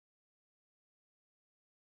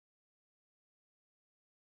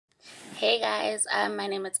Hey guys, my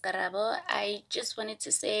name is Karabo. I just wanted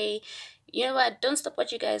to say, you know what, don't stop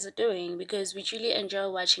what you guys are doing because we truly enjoy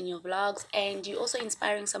watching your vlogs and you're also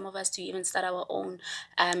inspiring some of us to even start our own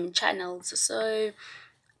channels. So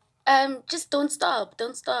just don't stop,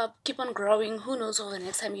 keep on growing. Who knows, over the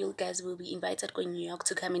next time you guys will be invited going to New York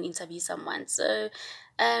to come and interview someone. So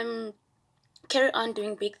carry on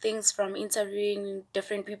doing big things, from interviewing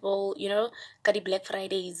different people, Kadi Black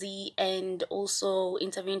Friday Z, and also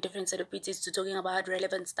interviewing different celebrities to talking about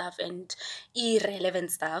relevant stuff and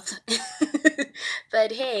irrelevant stuff.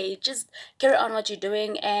 But hey, just carry on what you're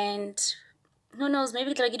doing, and who knows,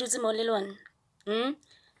 maybe like do some little one.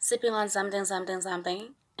 Sipping on something.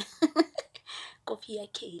 Coffee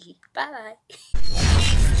Kelly. Bye.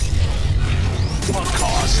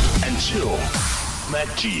 Podcast and chill.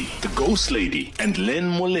 MacG, the Ghost Lady, and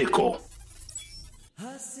Len Moleko.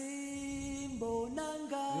 Doesn't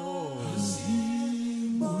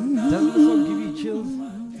the song give you chills?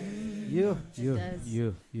 Yeah.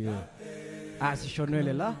 Si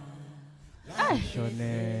Shonele la.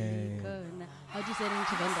 Shonele. How do you say it in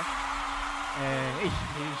Chivenda?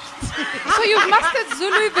 So you've mastered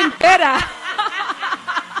Zulu even better.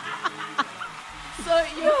 So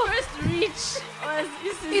your first reach was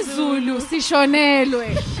Zulu, Sishonelwe.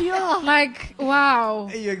 Yeah. Like, wow.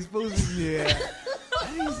 Hey, you're exposing me. How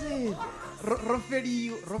do you say it?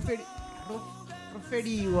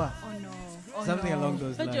 Roferiwa. Oh no. Something along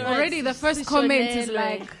those lines. Already the first comment is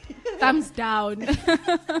like, thumbs down.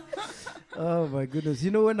 Oh my goodness.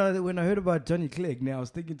 You know, when I heard about Johnny Clegg, now I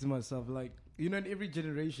was thinking to myself, like, in every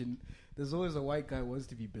generation, there's always a white guy who wants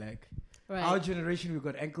to be black. Right. Our generation, we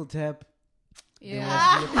got ankle tap. Yeah.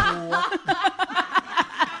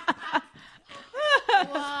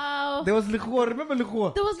 Wow. There was Likhua. Remember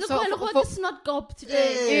Likhua? There was Likhua, the snot gob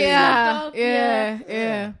today. Yeah.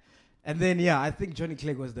 And then, I think Johnny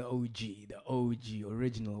Clegg was the OG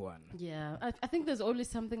original one. Yeah. I think there's always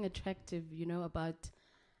something attractive,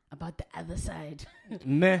 about the other side.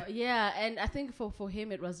 Yeah, and I think for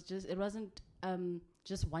him it wasn't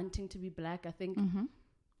just wanting to be black. I think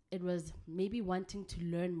it was maybe wanting to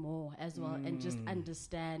learn more as well and just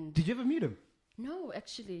understand. Did you ever meet him? No,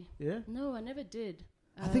 actually. Yeah? No, I never did.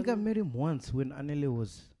 I think I met him once when Anele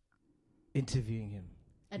was interviewing him.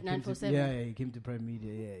 At 947? Yeah, he came to Prime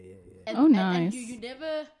Media. Yeah. And, nice. And you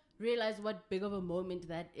never realize what big of a moment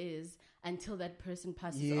that is until that person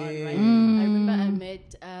passes on, right? I remember I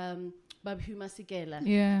met Babhu Masikela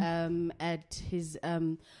at his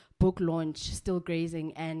book launch, Still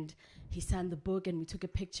Grazing, and he signed the book and we took a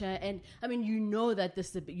picture. And I mean, that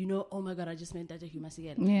this is oh my God, I just met Dr. Hugh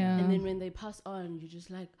Masikela. Yeah. And then when they pass on, you're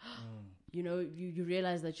just like, you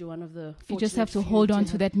realize that you're one of the you just have to hold on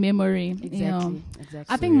to that memory. Exactly.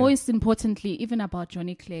 I think most importantly, even about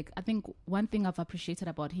Johnny Clegg, I think one thing I've appreciated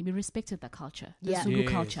about him, he respected the culture, the Zulu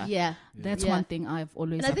culture. Yeah. That's one thing I've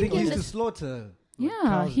always And I think he appreciated. used to slaughter.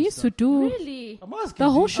 Yeah, he used to do Really? I'm asking,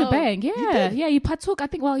 the whole did you? shebang. Yeah, he partook. I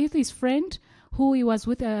think with his friend who he was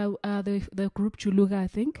with, the group Chuluga, I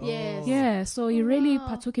think. Yes. Yeah, so he really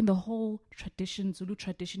partook in the whole tradition, Zulu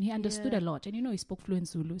tradition. He understood a lot, and he spoke fluent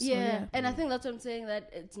Zulu. So, And I think that's what I'm saying, that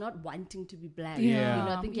it's not wanting to be black.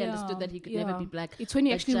 Yeah. I think he understood that he could never be black. It's when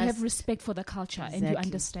you but actually just have respect for the culture and you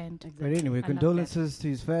understand. But anyway, I love condolences to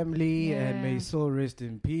his family and may Yeah. his soul rest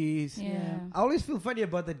in peace. Yeah. I always feel funny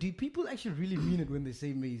about that. Do people actually really mean it when they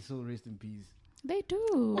say may his soul rest in peace? They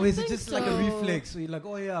do. Or is it think just like a so. reflex? So you're like,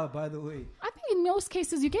 oh yeah, by the way. I think in most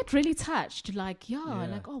cases you get really touched. Like,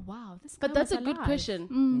 like, oh wow, this guy But that's was a good alive.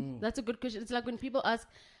 question. That's a good question. It's like when people ask,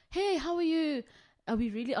 hey, how are you? Are we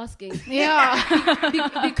really asking? Yeah.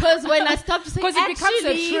 Because when I stop to say, Because it becomes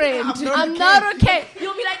a trend. I'm not okay.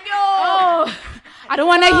 You'll be like, no. Oh, I don't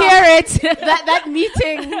want to hear it. that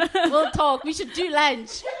meeting, we'll talk. We should do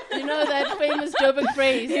lunch. That famous Joburg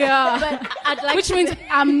phrase. Yeah. But I'd like Which to means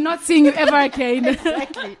I'm not seeing you ever again.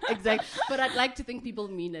 exactly. But I'd like to think people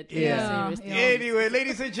mean it. Yeah. Seriously. Anyway,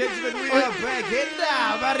 ladies and gentlemen, we are back.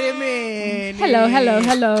 Hello.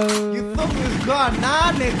 You thought we was gone.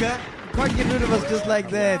 Nah, nigga. Can't get rid of us just like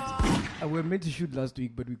that. We were meant to shoot last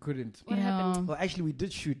week, but we couldn't. What happened? Well, actually, we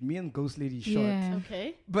did shoot. Me and Ghost Lady shot. Yeah.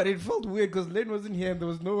 Okay. But it felt weird because Len wasn't here and there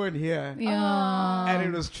was no one here. Yeah. And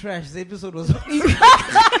it was trash. The episode was...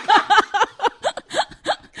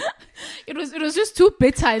 It was just too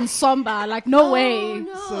bitter and somber. Like, no way.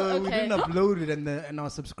 No. So we Okay. didn't upload it and our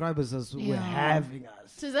subscribers were having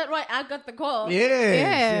us. So is that why I got the call?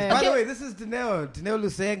 Yes. By Okay. the way, this is Dineo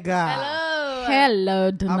Lusenga. Hello. Hello,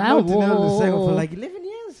 I've known Dineo Lusenga for Dineo. like 11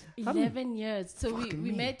 years. 11 years. So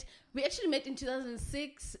we actually met in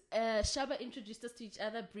 2006. Shaba introduced us to each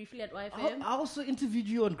other briefly at YFM. I also interviewed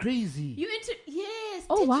you on Crazy. Yes.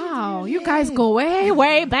 Oh, wow. You Yes. guys go way,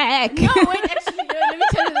 way back. No, wait, actually, no, let me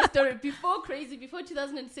tell you the story. Before Crazy, before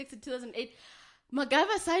 2006 and 2008,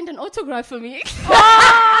 MacGyver signed an autograph for me.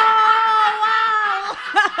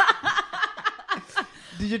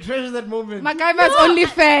 Did you treasure that moment? MacGyver's only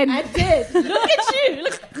fan. I did. Look at you.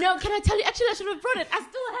 Look. No, can I tell you? Actually, I should have brought it. I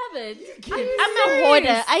still have it. I'm a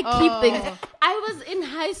hoarder. I keep things. I was in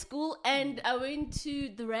high school and I went to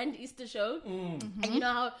the Rand Easter show. And you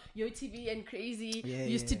know how YoTV and Crazy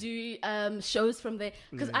used to do shows from there?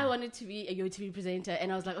 Because I wanted to be a YoTV presenter.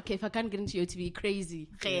 And I was like, okay, if I can't get into YoTV, Crazy.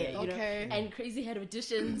 You know? And Crazy had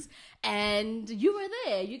auditions. And you were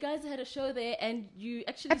there. You guys had a show there. And you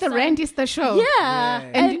actually At the Rand Easter show. Yeah.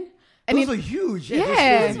 And Those were huge.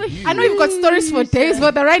 Yeah. Those were huge. I know you've got stories for days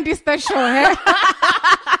for the Rand Easter show. Eh?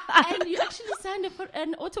 And you actually signed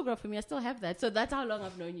an autograph for me. I still have that. So that's how long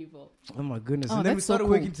I've known you for. Oh my goodness. Oh, And then we that's so started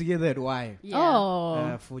cool. working together at Y. Yeah.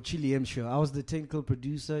 Oh. For Chili M Show. I was the technical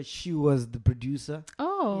producer. She was the producer.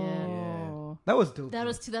 Oh. That was dope. That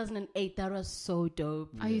was 2008. That was so dope.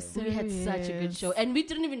 Are you So we had such a good serious? show. And we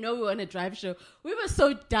didn't even know we were on a drive show. We were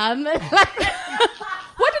so dumb.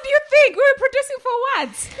 What did you think? We were producing for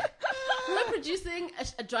what? We were producing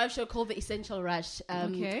a drive show called The Essential Rush.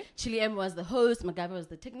 Okay. Chili M was the host. MacGyver was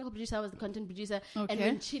the technical producer. I was the content producer. And Okay.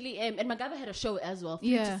 when Chili M... And MacGyver had a show as well. 3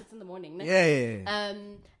 Yeah. to 6 in the morning. No? Yeah.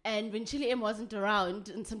 And when Chili M wasn't around,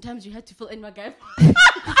 and sometimes you had to fill in MacGyver.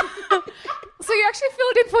 So you actually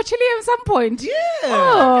filled in for Chile at some point? Yeah.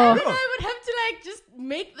 Oh. And I would have to like just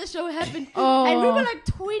make the show happen. Oh. And we were like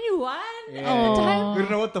 21 at the time. We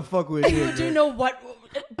don't know what the fuck we're We doing. didn't know what,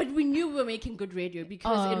 but we knew we were making good radio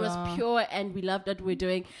because it was pure and we loved what we were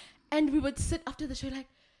doing. And we would sit after the show like,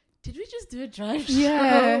 did we just do a drive show?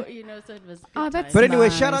 Yeah. You know, so it was. Oh, good that's But anyway,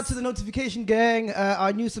 nice. shout out to the notification gang,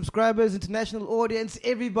 our new subscribers, international audience,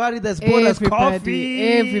 everybody that's bought us coffee.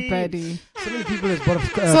 Everybody. So many people that's bought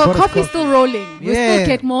us, So bought us coffee's still rolling. We Yeah. still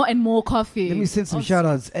get more and more coffee. Let me send some shout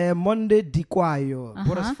outs. Monde Dikwayo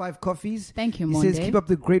bought us 5 coffees. Thank you, He Monde. says, keep up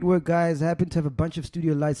the great work, guys. I happen to have a bunch of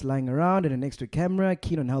studio lights lying around and an extra camera.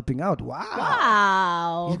 Keen on helping out. Wow.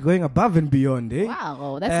 Wow. He's going above and beyond, eh?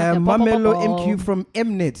 Wow. That's like a Mamelo bo-bo-bo-bo. MQ from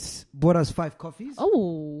Mnets bought us 5 coffees.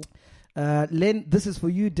 Oh. Len, this is for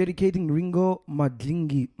you, dedicating Ringo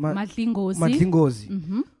Madlingozi.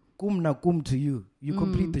 Madlingozi. Kum na kum to you. You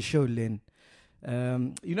complete the show, Len.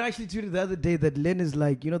 You know, I actually tweeted the other day that Len is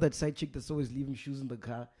like, you know, that side chick that's always leaving shoes in the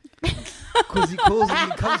car. Because he calls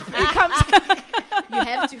and he comes back. You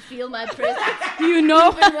have to feel my presence. You know.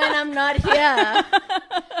 Even when I'm not here.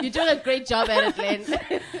 You're doing a great job at it, Len.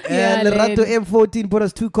 Yeah, Lerato Len. M14 bought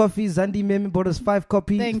us 2 coffees. Zandi Meme bought us 5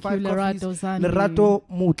 copies. Thank 5 you, coffees. Lerato Zandi. Lerato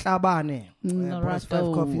Mutlabane bought us 5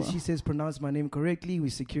 Lerato. coffees. She says, pronounce my name correctly. We're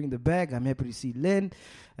securing the bag. I'm happy to see Len.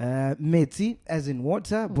 Metzi, as in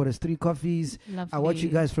water, bought us 3 coffees. Lovely. I watch you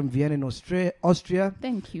guys from Vienna in Austria.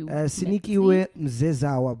 Thank you. Sinikiwe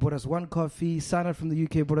Mzezawa bought us 1 coffee. Sana from the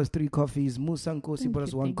UK bought us 3 coffees. Musa Nkosi bought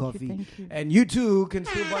us 1 coffee. Thank you. And you too can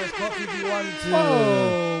still buy us coffee if you want to.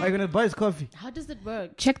 Oh. Are you going to buy us coffee? How does it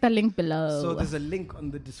work? Check the link below. So there's a link on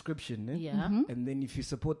the description. Eh? Yeah. And then if you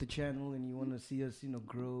support the channel and you want to see us, you know,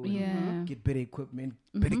 grow and Yeah. get better equipment,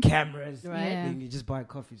 better cameras, Right. Yeah. then you just buy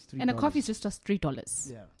coffee. It's $3. And a coffee is just $3.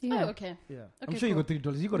 Yeah. Yeah. Oh, okay. Yeah. I'm Okay, sure you cool. got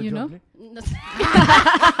 $3. You got a You job, know? eh?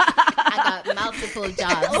 I got multiple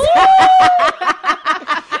jobs.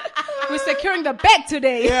 We're securing the bag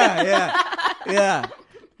today.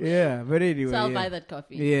 Yeah. But anyway. So I'll yeah. buy that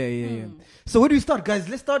coffee. Yeah. So where do we start, guys?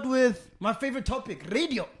 Let's start with my favorite topic,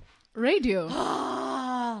 radio. Radio.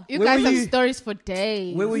 You Where guys were have you- stories for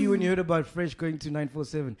days. Where were you when you heard about Fresh going to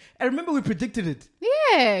 947? I remember we predicted it.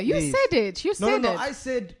 Yeah, you Yes. said it. You said No. it. I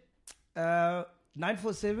said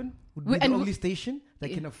 947 would be We- the and only station that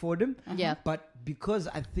can afford him. Yeah. But because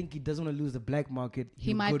I think he doesn't want to lose the black market, He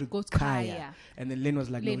he'll might go to go to Kaya. Kaya. And then Len was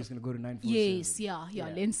like, no, Len- he's going to go to 947. Yes, yeah. Yeah.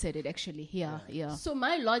 Len said it actually. Yeah. So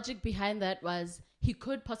my logic behind that was he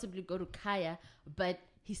could possibly go to Kaya, but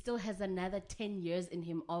he still has another 10 years in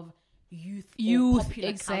him of youth or popular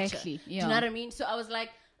exactly. culture. Do Yeah. you know what I mean? So I was like,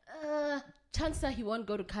 chances are he won't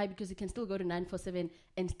go to Kaya because he can still go to 947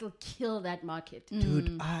 and still kill that market.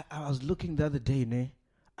 Dude, I was looking the other day, ne?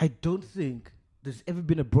 I don't think there's ever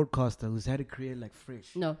been a broadcaster who's had a career like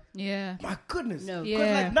Fresh. No. Yeah. My goodness. No. 'Cause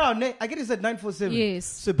Yeah. like now, ne, I get it's at 947. Yes.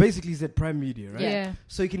 So basically he's at Prime Media, right? Yeah.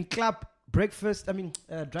 So you can clap breakfast,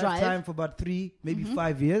 drive time for about 3, maybe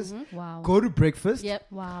 5 years. Wow. Go to breakfast. Yep.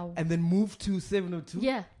 Wow. And then move to 702.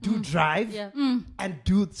 Yeah. Do drive. Yeah. And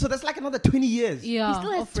do. So that's like another 20 years. Yeah. He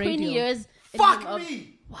still has of 20 radio. years. in Fuck him of-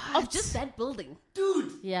 me. of just that building,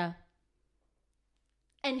 dude. Yeah.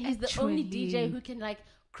 And he's the only DJ who can like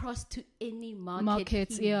cross to any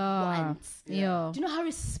market he wants. Yeah. Do you know how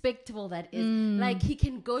respectable that is? Like he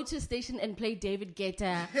can go to a station and play David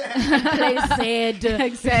Guetta, and play Zed,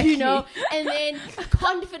 Exactly. you know, and then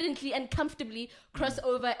confidently and comfortably cross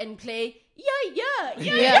over and play and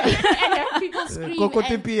have people scream.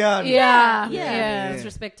 Yeah, it's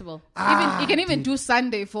respectable. He can even do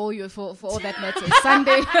Sunday for you for all that matters.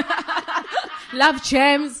 Sunday, love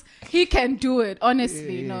jams. He can do it.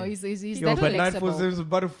 Honestly, no, he's that but flexible. 947 is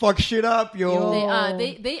about to fuck shit up, yo. They are.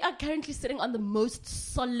 They are currently sitting on the most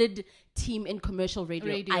solid team in commercial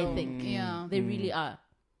radio. I think. Yeah, they really are.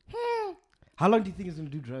 How long do you think he's gonna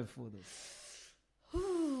do Drive for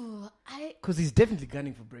though? Because he's definitely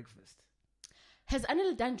gunning for breakfast. Has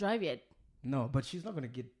Anil done Drive yet? No, but she's not gonna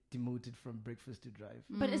get demoted from breakfast to Drive.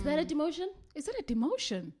 But is that a demotion? Is it a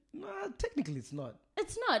demotion? No, technically it's not.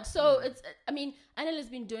 It's not. So it's. I mean, Anil has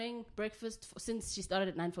been doing breakfast since she started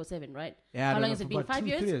at 947, right? Yeah. How long has it been? 5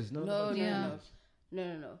 years? 3 years. No.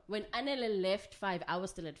 No. When Anil left 5, I was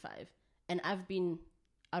still at 5, and I've been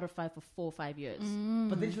out of 5 for 4 or 5 years.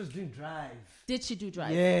 But then she was doing Drive. Did she do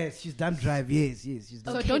Drive? Yes, she's done Drive. Yes, she's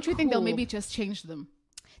done. So don't you think they'll maybe just change them?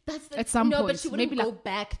 That's at some point? But she wouldn't maybe go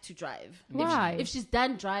back to Drive. Why? If she's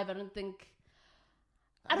done Drive, I don't think.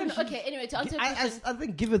 I don't know. Okay, anyway, to answer your question. I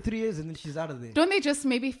think give her 3 years and then she's out of there. Don't they just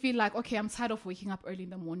maybe feel like, okay, I'm tired of waking up early in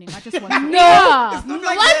the morning. I just want to... No!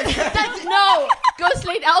 No! Ghost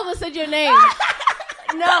Lady, I almost said your name.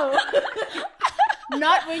 No.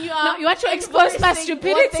 Not when you are... No, you want to expose my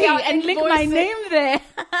stupidity and link my name there.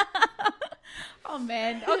 Oh,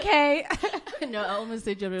 man. Okay. No, I almost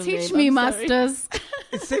said your real name. Teach me, masters.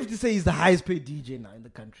 It's safe to say he's the highest paid DJ now in the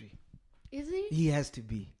country. Is he? He has to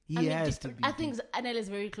be. He has to be. I think Anel is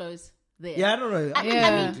very close there. Yeah, I don't know. I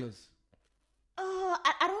mean, close.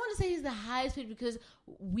 I don't want to say he's the highest paid because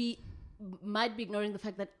we might be ignoring the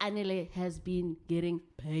fact that Anele has been getting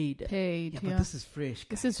paid. Yeah, but this is fresh.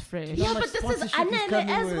 This is fresh. Yeah, but this is Anele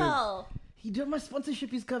as well. You know how much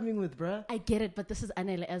sponsorship he's coming with, bruh? I get it, but this is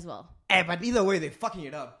Anele as well. Hey, but either way, they're fucking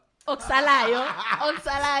it up. Oksalayo.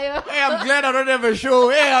 Hey, I'm glad I don't have a show.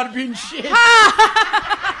 Hey, I've been shit.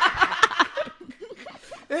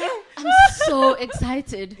 I'm so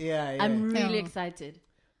excited. Yeah. I'm really excited.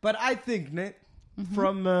 But I think,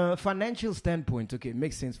 from a financial standpoint, okay, it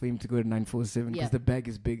makes sense for him to go to 947 because the bag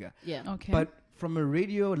is bigger. Yeah. Okay. But from a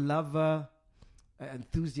radio lover,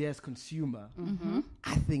 enthusiast, consumer,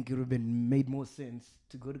 I think it would have been made more sense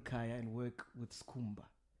to go to Kaya and work with Skumba.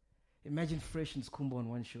 Imagine Fresh and Skumba on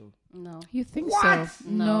one show. No. You think What? so?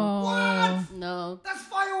 No. What? No. That's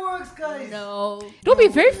fireworks, guys. No. It'll be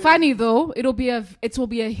very funny though. It will be a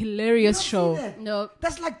hilarious show. No.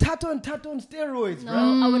 That's like Tato on steroids, No,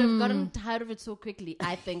 bro. I would have gotten tired of it so quickly,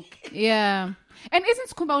 I think. Yeah. And isn't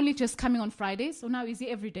Skumba only just coming on Fridays? So now is he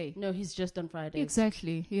every day? No, he's just on Fridays.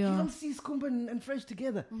 Exactly. You Yeah. don't see Skumba and Fresh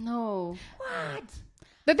together. No. What?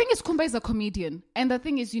 The thing is, Kumba is a comedian, and the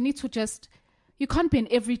thing is, you need to you can't be an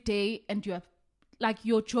everyday and you have like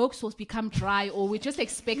your jokes will become dry or we just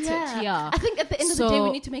expect it. Yeah. I think at the end of the day,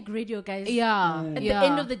 we need to make radio, guys. Yeah. At the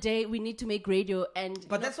end of the day, we need to make radio.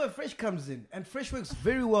 But that's why Fresh comes in. And Fresh works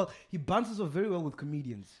very well. He bounces off very well with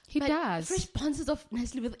comedians. He does. Fresh bounces off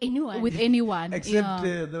nicely with anyone. With anyone. Except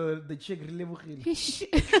the chick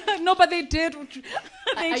Relebogile. No, but they did.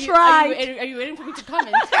 They Are tried. you waiting for me to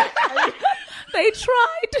comment? They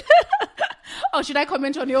tried. Oh, should I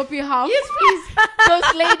comment on your behalf? Yes, please.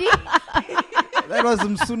 Ghost lady. That was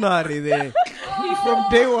some Sunari there. From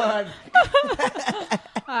day one.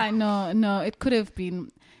 I know. No, it could have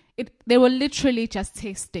been. They were literally just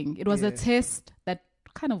testing. It was a test that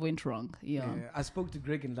kind of went wrong. Yeah. I spoke to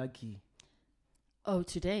Greg and Lucky. Oh,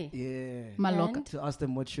 today? Yeah. Maloka. To ask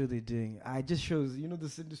them what show they're doing. It just shows,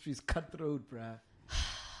 this industry is cutthroat, bruh.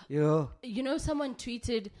 Yo. Someone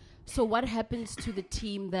tweeted, so what happens to the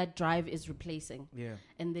team that Drive is replacing? Yeah.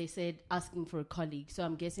 And they said, asking for a colleague. So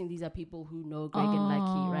I'm guessing these are people who know Greg and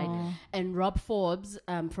Lucky, right? And Rob Forbes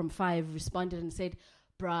from 5 responded and said,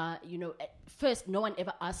 bruh, at first, no one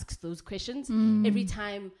ever asks those questions. Every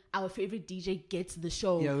time our favorite DJ gets the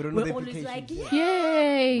show, we're always like,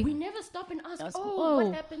 yay! We never stop and ask,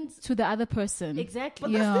 what happens to the other person?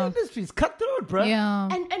 Exactly. But that's the industry. It's cutthroat, bruh. Yeah.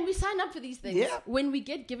 And we sign up for these things. Yeah. When we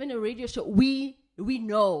get given a radio show, we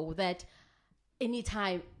know that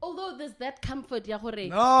anytime, although there's that comfort, No,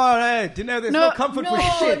 there's no comfort for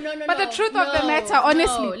shit. No, but the truth of the matter,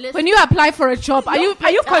 honestly, when you apply for a job, are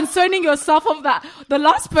you concerning yourself of the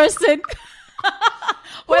last person?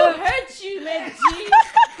 Who hurt you, MacG?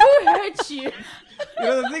 Who hurt you?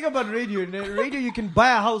 The thing about radio, you can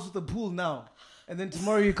buy a house with a pool now. And then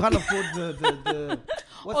tomorrow you can't afford the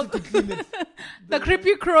what's it to clean it? The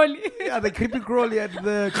creepy crawly. Yeah, the creepy crawly and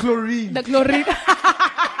the chlorine. The chlorine.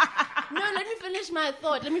 No, let me finish my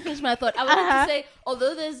thought. I wanted to say,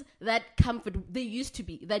 although there's that comfort, there used to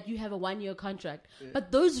be that you have a 1-year contract,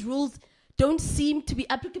 but those rules don't seem to be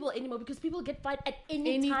applicable anymore because people get fired at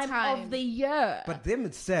any time of the year. But them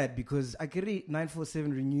it's sad because Akiri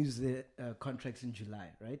 947 renews their contracts in July,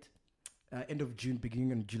 right? End of June,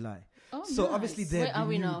 beginning of July. Oh, so nice. obviously they Where are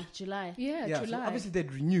we now? July. Yeah, Yeah, July. so obviously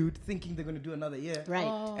they'd renewed, thinking they're going to do another year. Right.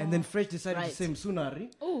 Oh. And then Fresh decided to say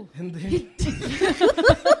Msunari. Oh. And then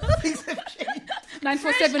things have changed.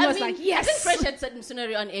 947 was like, I yes. think Fresh had said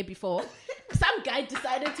Msunari on air before. Some guy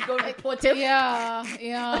decided to go report him. Yeah.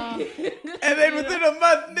 And then within a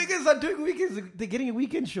month, niggas are doing weekends. They're getting a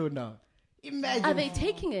weekend show now. Imagine. Are they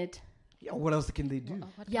taking it? Yeah, what else can they do?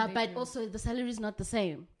 Yeah, but also the salary is not the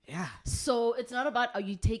same. Yeah. So it's not about are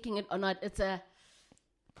you taking it or not. It's a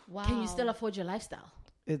can you still afford your lifestyle?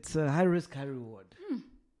 It's a high risk, high reward.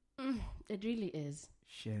 It really is.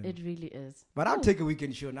 Shame. It really is. But I'll take a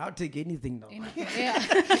weekend show now. I'll take anything now. Yeah.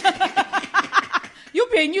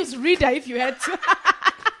 You'd be a news reader if you had to.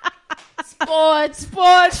 Sports,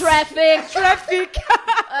 traffic.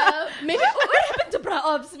 Maybe what happened to Bra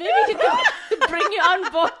Ops? Maybe he could bring you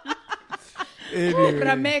on board.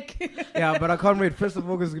 Anyway. Yeah, but I can't wait. 1st of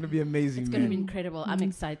August is going to be amazing. It's going to be incredible. I'm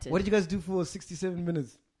excited. What did you guys do for 67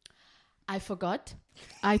 minutes? I forgot.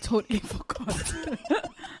 I totally forgot.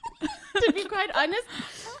 To be quite honest,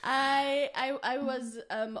 I was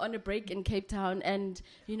on a break in Cape Town and,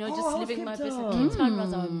 just living my best life. Cape Town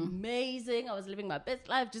was amazing. I was living my best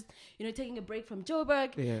life, just, taking a break from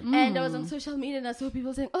Joburg. Yeah. And I was on social media and I saw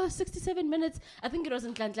people saying, 67 minutes. I think it was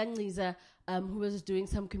in Ntlantlangisa, who was doing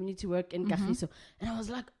some community work in Kagiso. And I was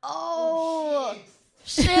like,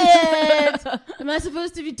 shit. Am I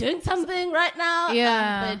supposed to be doing something right now?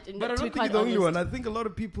 Yeah. But I don't think you're the only one. I think a lot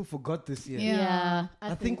of people forgot this year. Yeah.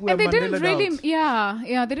 I think we're and they didn't Mandela really,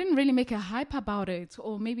 out. they didn't really make a hype about it,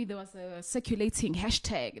 or maybe there was a circulating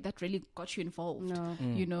hashtag that really got you involved. No.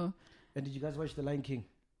 And did you guys watch The Lion King?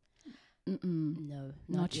 No,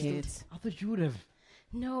 Not yet. I thought you would have.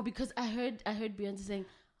 No, because I heard Beyonce saying,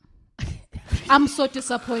 I'm so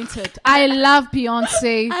disappointed. I love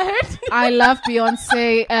Beyonce. I love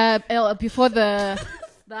Beyonce. Before the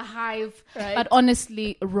Hive, right. but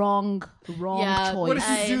honestly, wrong choice. What did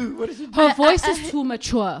she do? What did she do? Her voice is too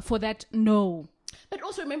mature for that. No. But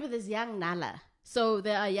also remember, there's young Nala. So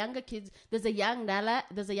there are younger kids. There's a young Nala.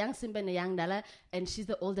 There's a young Simba and a young Nala, and she's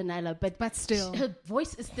the older Nala. But still, her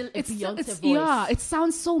voice is still a Beyonce voice. Yeah, it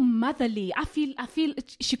sounds so motherly. I feel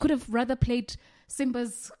she could have rather played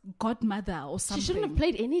Simba's godmother or something. She shouldn't have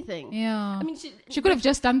played anything. Yeah. I mean, she could have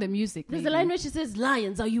just done the music. There's maybe. a line where she says,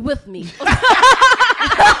 "Lions, are you with me?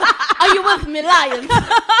 Are you with me, lions?"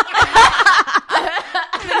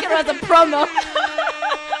 I think it was a promo.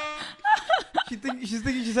 She's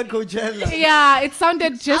thinking she said Coachella. Yeah, it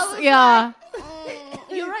sounded just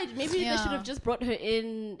You're right. Maybe they should have just brought her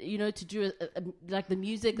in, to do like the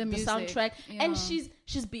music, the soundtrack. Yeah. And she's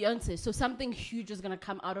Beyonce, so something huge is gonna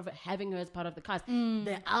come out of it, having her as part of the cast.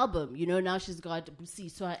 The album, now she's got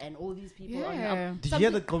Busiswa and all these people on the album. Did you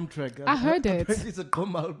hear the com track? I heard it. Apparently it's a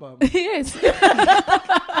com album. Yes.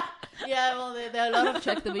 Yeah, well, there are a lot of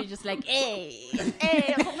tracks that we just like, hey,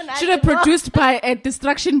 should have produced by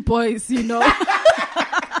Distraction Boys, Soon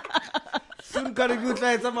gotta go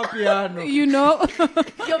try some piano. Your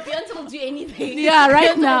Beyonce will do anything. Yeah,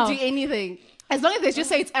 right Beyonce now. will do anything. As long as they just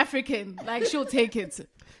say it's African, like she'll take it.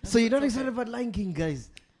 So you're not excited about Lion King, guys?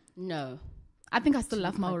 No. I think I still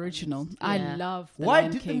love my original. Yeah. I love the Why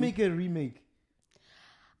Lion did King. they make a remake?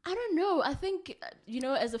 I don't know. I think,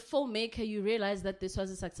 as a filmmaker, you realize that this was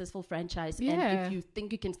a successful franchise. Yeah. And if you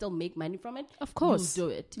think you can still make money from it, Of course. you'll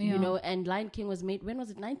do it. Yeah. And Lion King was made, when was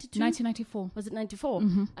it, 92? 1994. Was it 94?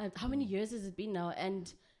 How many years has it been now?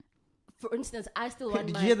 And for instance, I still want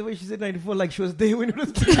Did my... you hear the way she said 94 like she was there when it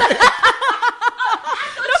was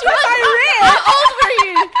How old were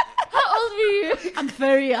you? How old were you? I'm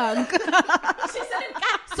very young. She said it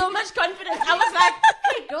with so much confidence. I was like,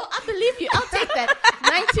 hey, girl, I believe you. I'll take that.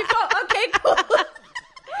 94. Okay, cool.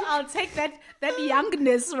 I'll take that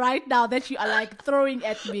youngness right now that you are like throwing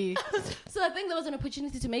at me. So I think there was an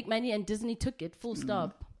opportunity to make money and Disney took it. Full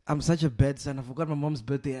stop. I'm such a bad son. I forgot my mom's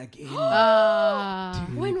birthday again.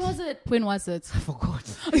 When was it? When was it? I forgot.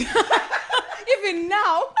 Even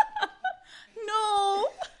now? No.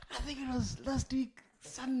 I think it was last week,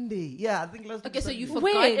 Sunday. Yeah, I think last week. Okay, so you Sunday.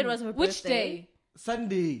 forgot When? it was her birthday. Which day?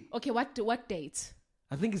 Sunday. Okay, what date?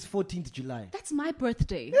 I think it's 14th July. That's my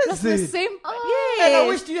birthday. Is That's the it? same. And I Yes.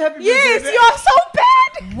 wished you happy birthday. Yes, you are so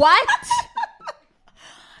bad. What?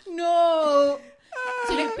 No.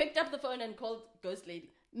 So you picked up the phone and called Ghost Lady.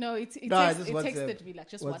 No, it No, just texted me, like,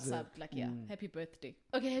 just WhatsApp. WhatsApp, like, happy birthday.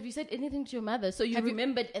 Okay, have you said anything to your mother? So you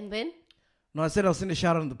remembered and then? No, I said I'll send a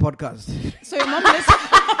shout out on the podcast. So your mom listens.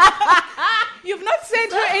 You've not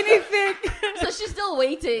sent her anything. So she's still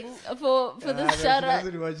waiting for this shout out.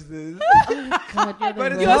 She doesn't watch this. God,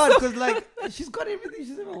 But it's hard because, like, she's got everything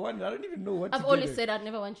she's ever wanted. I don't even know what I've to always do. said I'd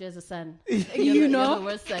never want you as a son. You know? You're the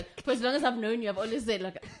worst son. For as long as I've known you, I've always said,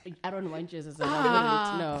 like, I don't want you as a son.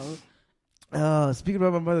 I wouldn't. No. Speaking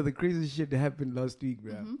about my mother, the craziest shit that happened last week,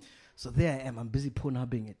 bro. So there I am. I'm busy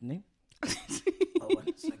pornhubbing it, ne?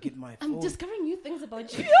 So I get my phone. I'm discovering new things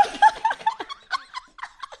about you.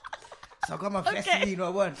 So I got my Vaseline. I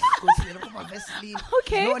want. I got my Vaseline.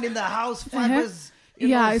 Okay. No one in the house. Fibers.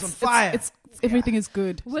 Yeah, it's on fire. It's everything is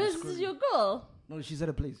good. Where's your girl? No, she's at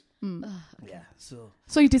a place. Yeah. So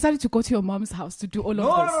you decided to go to your mom's house to do all of this?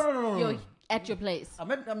 No. You're at your place.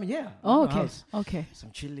 I'm here. Oh, at my okay. house. Okay. So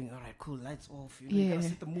I'm chilling. All right, cool. Lights off. You gotta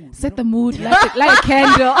set the mood. Set the mood. Light a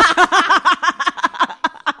candle.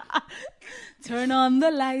 Turn on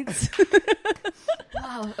the lights.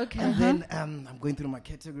 Wow, okay. And then I'm going through my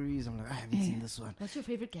categories. I'm like, I haven't seen this one. What's your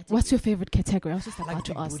favorite category? What's your favorite category? I was just I about like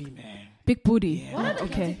to big ask. booty, man. Big booty. Yeah. What are the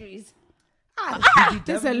Okay. categories?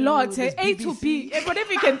 There's a lot. There's A to B.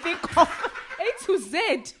 Whatever you can think of. A to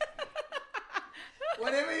Z.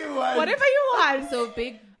 Whatever you want. Whatever you want. So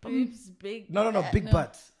big boobs, big... No, big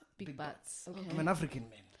butts. Big butts. Okay. I'm an African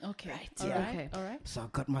man. Okay. Right. All Yeah. right. Okay. All right. So I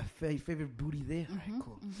got my favorite booty there. All right,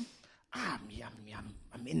 cool. Yum.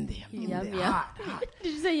 I'm in there. I'm in Yum, there. yum. Hard.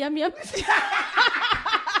 Did you say yum yum?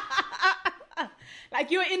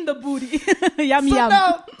 Like you're in the booty. Yum So yum.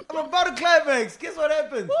 now I'm about to climax. Guess what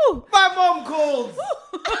happens? Woo. My mom calls.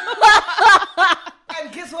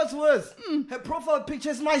 And guess what's worse? Her profile picture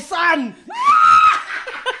is my son.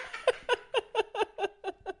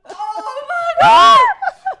 Oh my god.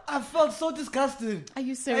 I felt so disgusted. Are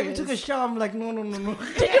you I serious? even took a shower. I'm like, no.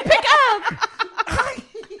 Pick up.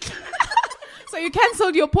 So you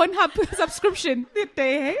cancelled your Pornhub subscription, did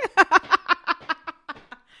they?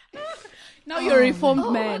 Now you're a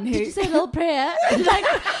reformed man. Did Hey. you say a little prayer? Like,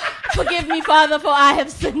 forgive me, Father, for I have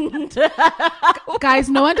sinned. Guys,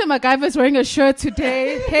 no wonder MacGyver's wearing a shirt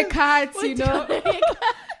today. Haircuts, you know.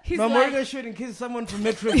 He's I'm like, wearing a shirt in case someone from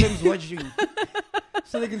Metro FM's watching.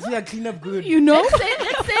 So they can see I clean up good. you know.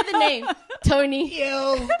 Let's say the name. Tony.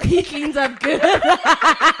 Yo. He cleans up good.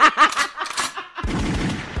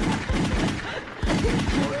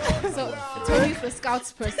 So Tony's the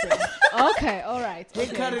scouts person. Okay, all right.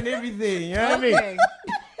 Haircut and everything. You know what I mean? Okay.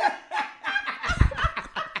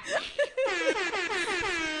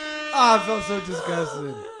 I felt so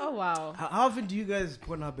disgusted. Oh wow. How often do you guys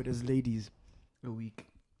Pornhub it as ladies a week?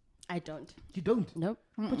 I don't. You don't? Nope.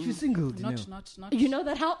 But you're single, Dineo. Not. You know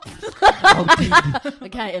that helps? How do you-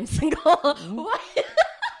 Like, I am single. Why?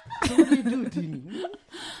 So what do you do, Tini?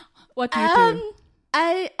 What do you do?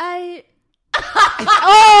 I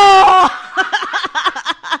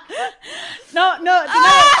No.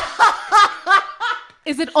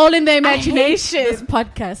 Is it all in the imagination? this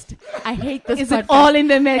podcast. I hate this Is podcast. it all in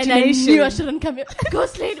the And I imagination? knew I shouldn't come here.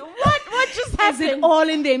 Ghost Lady, what just Is happened? it all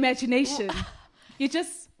in the imagination? You're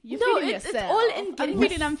No, feeling it's yourself. all in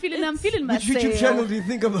getting I'm feeling Which myself. YouTube channel do you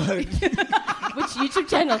think about? Which YouTube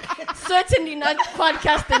channel? Certainly not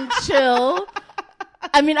podcast and chill.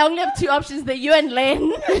 I mean, I only have two options: there, you and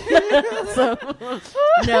Len. So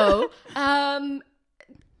no.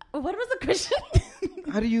 What was the question?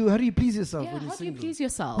 How do you please yourself Yeah, when you're how do you single? please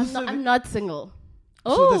yourself? I'm not single.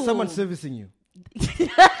 So there's someone servicing you.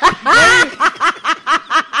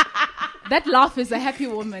 That laugh is a happy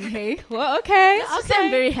woman, hey? Well, okay. I'll say I'm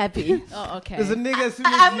very happy. Oh, okay. There's a nigga as soon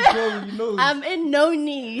as you call, you know I'm in no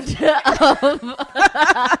need of. you're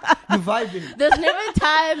vibing. There's never a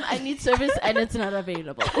time I need service and it's not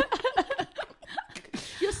available.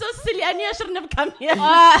 You're so silly. I knew I shouldn't have come here.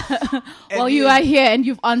 Well, you are here and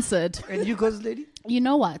you've answered. And you guys, lady? You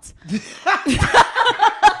know what?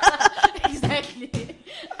 Exactly.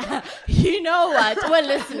 You know what? We're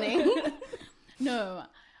listening. No.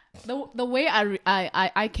 The way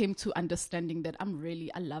I came to understanding that I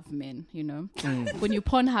love men, you know. When you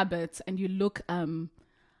Pornhub it and you look, you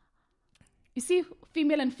see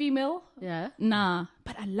female and female? Yeah. Nah.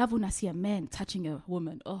 But I love when I see a man touching a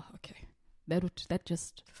woman. Oh, okay. That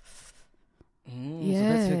just... So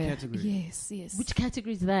that's your category. Yes. Which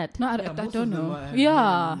category is that? No, I most don't of them know. are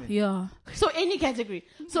Yeah. So any category.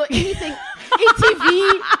 So anything.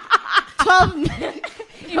 ETV. 12 men.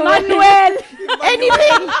 Emmanuel.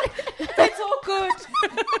 Anything. It's all good.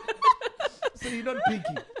 So you're not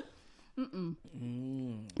picky.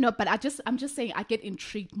 No, No, but I'm just saying I get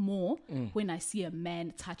intrigued more when I see a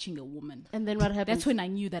man touching a woman. And then what happens? That's when I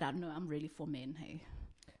knew that I'm really for men. Hey,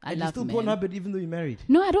 I And love you still men. Pornhub it even though you're married?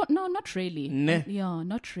 No, I don't. No, not really. Nah. Yeah,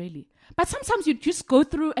 not really. But sometimes you just go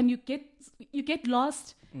through and you get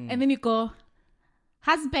lost, and then you go,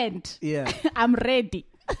 husband, Yeah. I'm ready.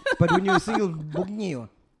 But when you're single, bogniwa.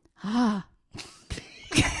 Ah.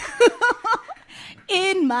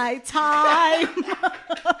 In my time.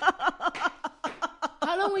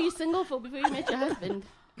 How long were you single for before you met your husband?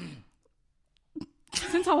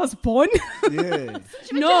 Since I was born. Yeah.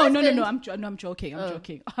 No. I'm joking. I'm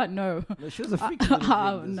joking. No. No, she was a freak.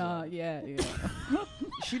 No. Yeah.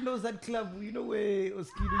 She knows that club, you know where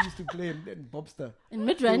Oskido used to play in Bobster. In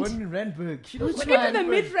The Midrand? one in Randburg. She knows Which what one? Even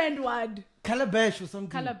the mid-friend one. Calabash or something.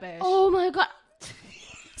 Calabash. Oh my god.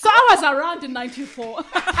 So I was around in 94.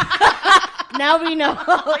 Now we know.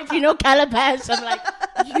 If you know Calabash, I'm like,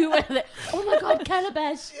 you were there. Oh my god,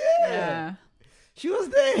 Calabash. Yeah. She was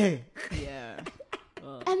there. Yeah.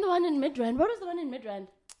 And the one in Midrand. What was the one in Midrand?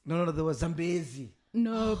 No, there was Zambezi.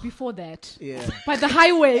 No, before that. Yeah. By the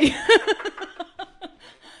highway.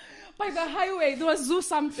 By the highway, there was Zoo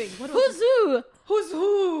something. What was Who's who? Who's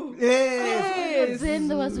who? Yes. Then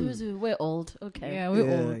there was who's who. We're old. Okay. Yeah, we're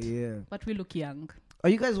old. Yeah. But we look young. Are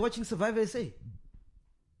you guys watching Survivor SA?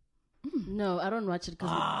 No, I don't watch it because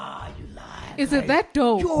You lie. Is it that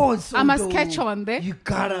dope? Yo, it's so I must dope. catch on there. You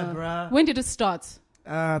gotta, bruh. When did it start?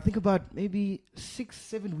 Think about maybe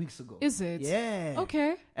 6-7 weeks ago. Is it? Yeah.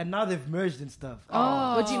 Okay. And now they've merged and stuff.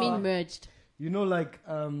 Oh. What do you mean merged? You know, like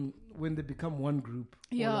when they become one group.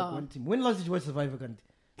 Or Yeah. like one team. When last did you watch Survivor, Kanti?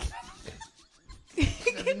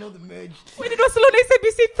 Doesn't know the merge. When it was still on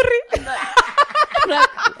SABC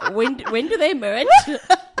 3. When do they merge?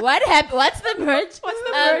 What happened? What's the merge? What's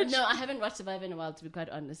the merge? No, I haven't watched Survivor in a while, to be quite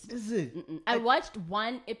honest. Is it? I watched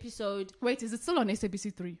one episode. Wait, is it still on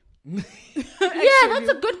SABC 3? Yeah, that's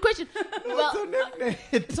a good question. What's Well, on Mnet?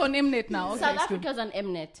 It's on Mnet now. Okay, South it's good. Africa's on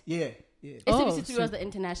Mnet. Yeah. Oh, SABC 3 so was the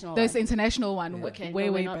international There's the one. international one. Okay, way,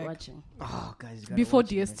 no, way we're not back. watching. Oh, guys. You gotta Before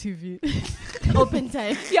watch it, man. DSTV. Open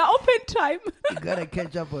time. Yeah, open time. You gotta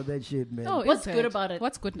catch up on that shit, man. Oh, What's is good about it?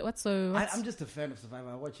 What's good? What's so? What's, I'm just a fan of Survivor.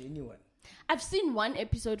 I watch anyone. I've seen one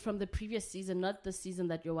episode from the previous season, not the season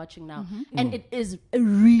that you're watching now, Mm-hmm. and it is a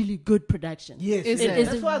really good production. Yes, Is yes. it?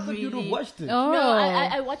 That's why I thought you'd have Really- watched it. oh, No,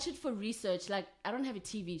 I watch it for research. Like, I don't have a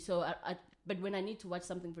TV, so but when I need to watch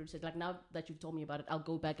something for research, like now that you've told me about it, I'll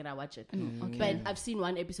go back and I watch it. okay. But I've seen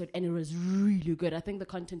one episode and it was really good. I think the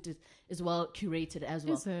content is well curated as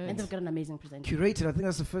well. Is it? And they've got an amazing presenter. Curated. I think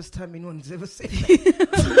that's the first time anyone's ever said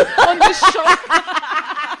that. on this show.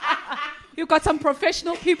 You got some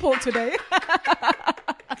professional people today.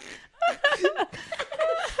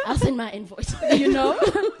 I'll send my invoice. You know.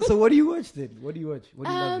 So what do you watch then? What do you watch? What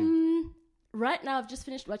do you love? Right now, I've just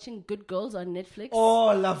finished watching Good Girls on Netflix. Oh,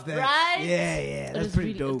 I love that. Right? Yeah. It That's is pretty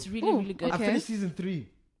really, dope. It's really, Ooh, really good. I okay. finished season 3.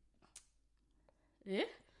 Yeah?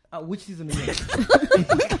 Which season are you on?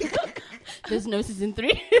 There's no season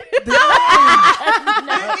 3.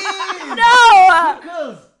 No!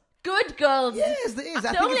 Girls. Good Girls. Yes, there is.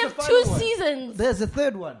 I They think only it's have the 2 final one. seasons. There's a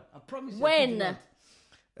third one. I promise you. When?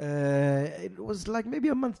 It was like maybe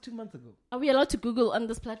a month, 2 months ago. Are we allowed to Google on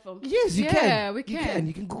this platform? Yes, you Yeah, can. we You can.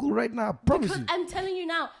 You can Google right now. I promise Because you. I'm telling you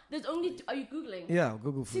now, there's only. Are you Googling? Yeah, I'll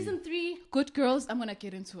Google for Season 3. Good girls. I'm gonna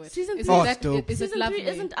get into it. Season Is three. it Oh, that? it's dope. Is it Season lovely? 3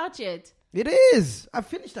 isn't out yet. you. It is. I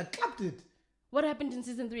finished. I clapped it. What happened in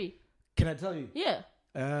season 3? Can I tell you? Yeah.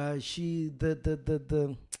 She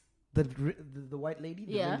the white lady,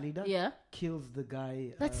 the Yeah. ring leader, Yeah. kills the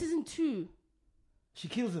guy. That's season 2. She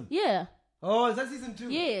kills him. Yeah. Oh, is that season 2?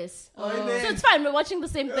 Yes. Oh, So man. it's fine. We're watching the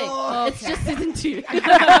same thing. Oh, It's just season 2.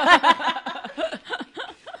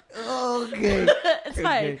 Okay. It's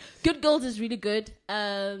fine. Okay. Good Girls is really good.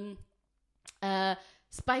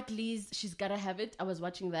 Spike Lee's She's Gotta Have It. I was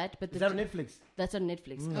watching that, but Is that on Netflix? that's on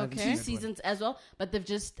Netflix. I haven't Okay. seen 2 that seasons as well, but they've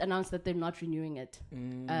just announced that they're not renewing it.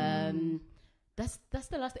 That's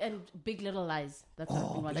the last. And Big Little Lies. That's what I've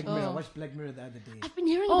been Oh, watching. Black Mirror. I watched Black Mirror the other day. I've been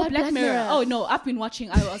hearing Oh, about Black Mirror. Oh no, I've been watching.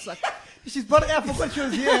 I was like, She's but I forgot she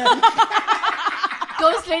was here.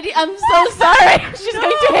 Ghost Lady, I'm so sorry. She's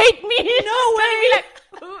going to hate me. no way. Like,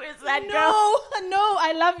 who is that girl? No,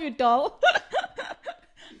 I love you, doll.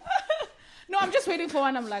 No, I'm just waiting for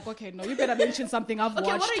one. I'm like, okay, no, you better mention something I've Okay,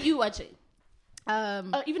 watched. what are you watching?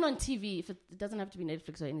 Even On TV, if it doesn't have to be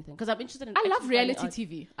Netflix or anything. Because I'm interested in. I love actually reality finding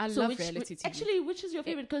TV. I out. So love reality TV. Actually, which is your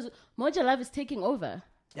favorite? Because Moja Love is taking over.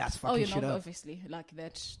 Yeah, it's Oh, fucking you shit know, up. obviously, like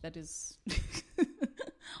that is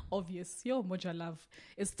obvious. Your Moja Love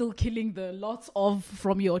is still killing the lots of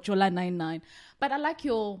from your Chola 99. But I like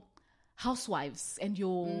your housewives and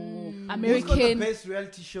your Who's got the American. best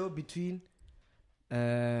reality show between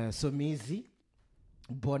Somizi,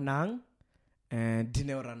 Bonang, and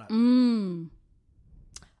Dineo Lusenga?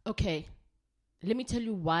 Okay, let me tell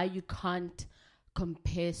you why you can't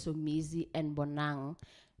compare Somizi and Bonang.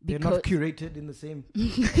 They're not curated in the same.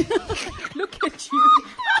 Look at you.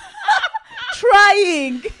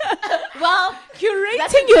 Trying. Well,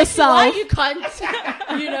 Curating yourself. why you can't,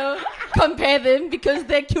 compare them, because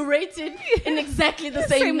they're curated in exactly the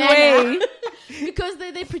same manner. way. Because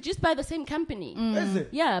they're produced by the same company. Is it?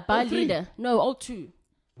 Yeah, by All three? Leader. No, all two.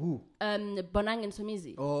 Who? Bonang and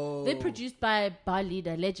Somizi. Oh. They're produced by Bar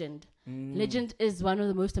Leader, Legend. Legend is one of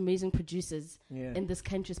the most amazing producers in this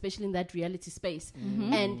country, especially in that reality space.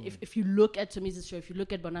 And if you look at Somizi's show, if you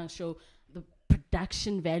look at Bonang's show, the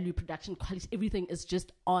production value, production quality, everything is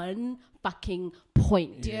just on fucking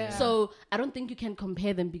point. Yeah. So I don't think you can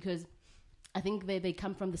compare them, because I think they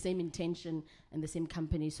come from the same intention and the same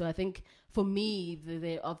company. So I think for me,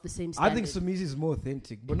 they're of the same standard. I think Somizi is more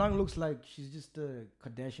authentic. Bonang looks like she's just a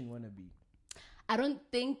Kardashian wannabe. I don't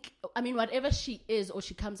think, whatever she is or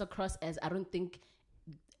she comes across as, I don't think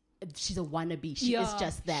she's a wannabe. She is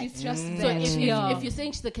just that. She's just So that. if you're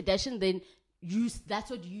saying she's a Kardashian, then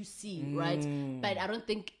that's what you see, right? But I don't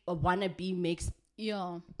think a wannabe makes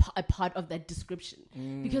a part of that description.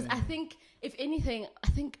 Because I think, if anything, I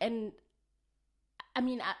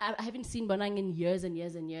haven't seen Bonang in years and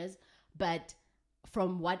years and years, but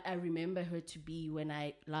from what I remember her to be when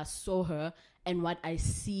I last saw her and what I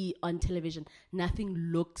see on television, nothing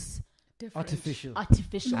looks Different.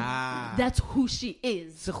 Artificial. That's who she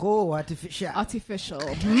is. So artificial. Artificial.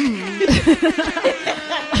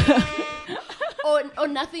 or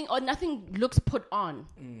nothing looks put on.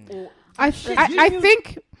 I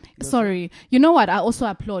think. Sorry, you know what? I also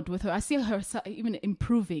applaud with her. I see her even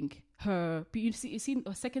improving her. You see, in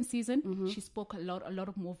the second season, she spoke a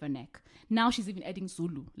lot more vernac. Now she's even adding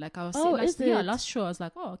Zulu. Like I was saying last show, I was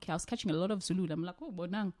like, oh, okay. I was catching a lot of Zulu. I'm like, oh,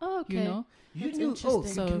 Bonang. Oh, okay. You know, You knew. Oh,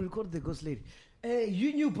 so can we record the ghost lady?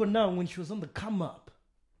 You knew Bonang when she was on the come up.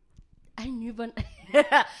 I knew Bonang.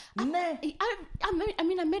 Nah.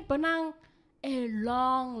 I met Bonang a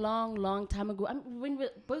long time ago. When we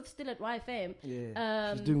were both still at YFM.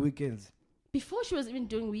 Yeah. She's doing weekends. Before she was even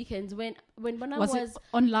doing weekends, when Bonang was it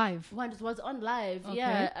on live? was on live. Okay.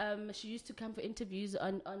 Yeah. She used to come for interviews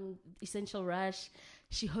on Essential Rush.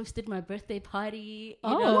 She hosted my birthday party. You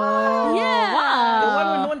know? Wow. Yeah. The one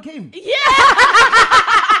when no one came.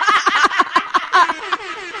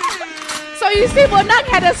 So you see, Bonang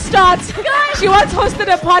had a start. She once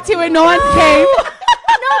hosted a party where no one came.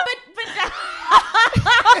 No, but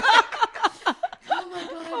oh my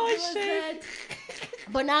god! Oh shit!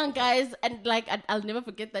 Bonang, guys, and I'll never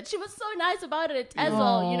forget that. She was so nice about it as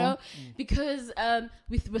well, you know, because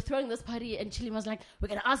we were throwing this party and Chili was like, we're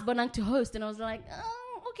gonna ask Bonang to host, and I was like,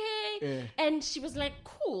 okay, and she was like,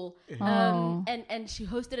 cool, and she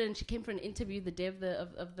hosted it, and she came for an interview the day of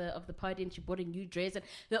the party, and she bought a new dress, and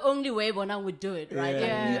the only way Bonang would do it, right,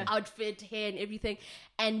 like new outfit, hair, and everything.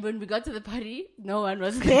 And when we got to the party, no one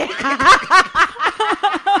was there.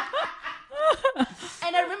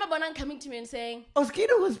 And I remember Bonang coming to me and saying,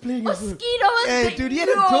 Oskido was playing. Hey, dude, he had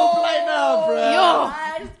a dope lineup, bro.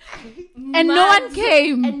 And no one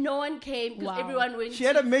came. And no one came because everyone went. She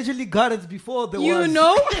had a Major League Gardens before there was. You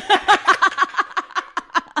know?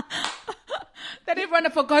 That everyone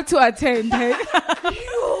forgot to attend. Hey?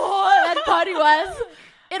 That party was.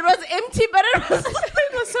 It was empty, but it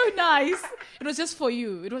was so nice. It was just for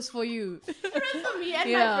you. It was for you. It was for me and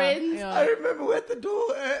my friends. Yeah. I remember we're at the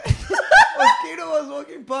door. Oskido was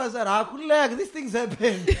walking past and I could like, these things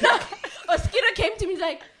happened. Oskido came to me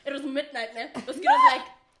like, it was midnight, man. Oskido was like,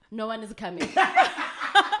 no one is coming.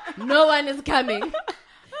 No one is coming.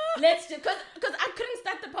 Let's do, because I couldn't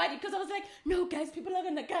start the party because I was like, no guys, people are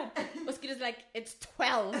gonna come. Oskido's like, it's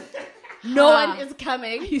 12. No one is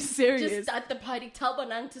coming. Are you serious? Just start the party. Tell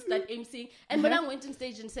Bonang to start emceeing. And Bonang went on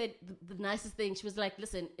stage and said the nicest thing. She was like,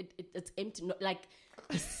 listen, it's empty. No, like,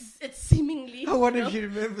 it's seemingly. I wonder if she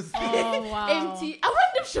remembers. Oh, wow. Empty. I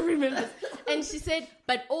wonder if she remembers. And she said,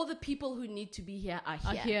 but all the people who need to be here are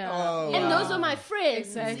here. Oh, And those were my friends.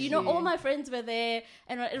 Exactly. You know, all my friends were there,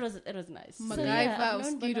 and it was nice. MacGyver,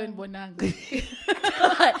 Oskido, and Bonang.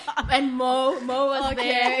 And Mo was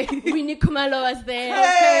there. Winnie Kumalo was there.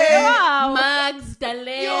 Hey! Wow. Mags, Dales.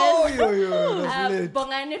 Yo. That's lit.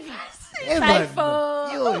 Bongane Hey, man. Saifo.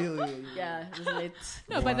 Yo. Yeah, it was lit.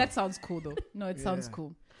 No, but that sounds cool though. No, it sounds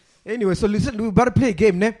cool. Anyway, so listen, we're about to play a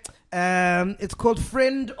game, ne? It's called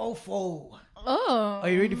Friend or Foe. Oh. Are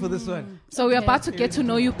you ready for this one? So we're about to get to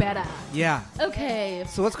know you better. Yeah. Okay.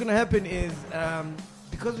 So what's gonna happen is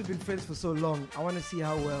because we've been friends for so long, I want to see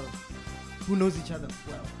who knows each other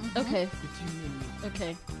well. Okay. Between me and you.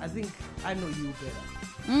 Okay. I think I know you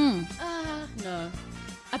better. No.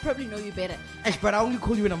 I probably know you better. But I only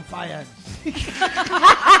call you when I'm fired.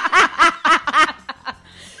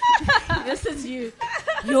 This is you.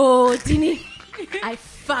 Yo, Dini. I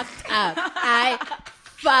fucked up.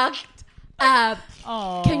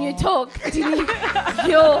 Oh. Can you talk, Dini?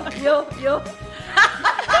 Yo.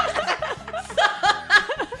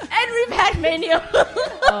 And we've had many of them.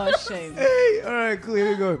 Oh, shame. Hey, all right, cool. Here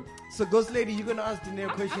we go. So, Ghost Lady, you're gonna ask Dineo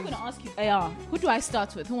questions. I'm gonna ask you. Who do I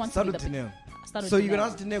start with? Who wants Start to with be the Dineo. Start with So you're Dineo. gonna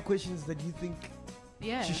ask Dineo questions that you think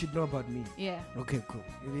Yeah. she should know about me. Yeah. Okay, cool.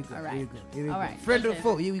 Here we go. All right. Here we go. All right. Friend or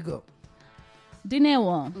foe? Here we go.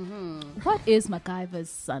 Dineo, what is MacGyver's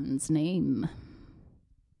son's name?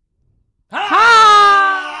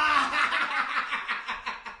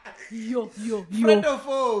 Yo. Friend or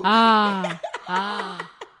foe?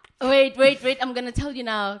 Wait. I'm gonna tell you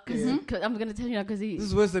now. Because he. This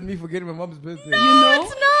is worse than me forgetting my mom's birthday. You know?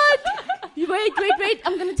 It's not. Wait.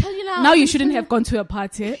 I'm gonna tell you now. Now you shouldn't have gone to a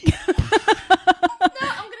party. No,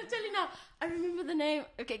 I'm gonna tell you now. I remember the name.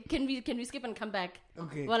 Okay, can we skip and come back?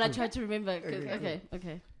 Okay. While I cool. try to remember. Okay,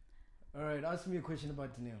 Okay. All right, ask me a question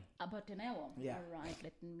about Dineo. About Dineo? Yeah. All right,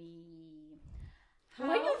 let me... Why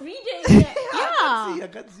are you reading? Yeah. I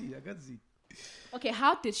can't see. Okay,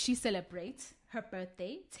 how did she celebrate her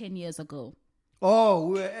birthday 10 years ago? Oh,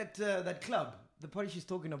 we were at that club, the party she's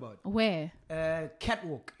talking about. Where?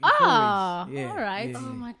 Catwalk. in Ah, Fourways. all right. Yeah. Oh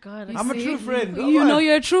my god. I'm a true friend. You know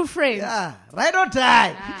you're a true friend. Yeah, right on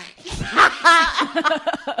time.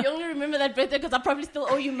 You only remember that birthday because I probably still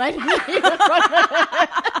owe you money.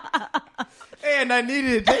 And I need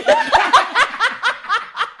it.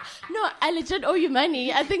 No, I legit owe you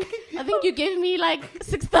money. I think you gave me like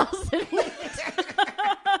 6,000.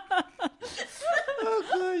 Oh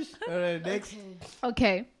gosh. All right, next.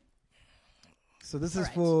 Okay. So this is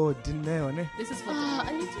for Dineo, ne? This is for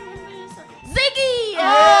I need to remember this one. Ziggy!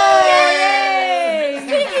 Yay!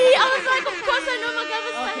 Ziggy! I was like, of course I know my guy.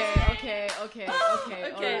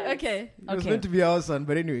 Okay. It was meant to be our son,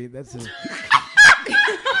 but anyway, that's it.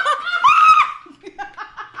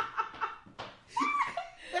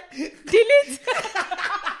 Delete.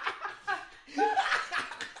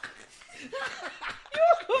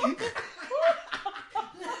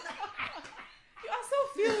 You are so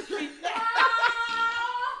filthy.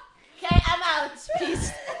 Okay, I'm out.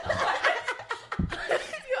 Peace.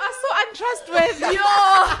 You are so untrustworthy.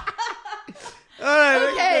 All right,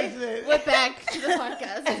 Okay, we're back to the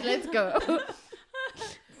podcast. Let's go.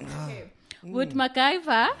 Would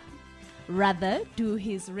MacGyver rather do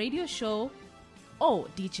his radio show or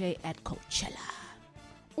DJ at Coachella?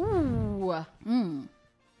 Ooh.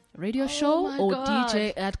 Radio show my or God.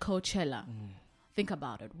 DJ at Coachella? Think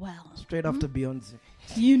about it well. Straight after Beyonce.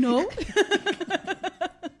 You know?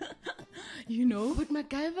 You know? Would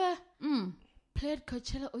MacGyver play at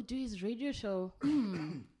Coachella or do his radio show?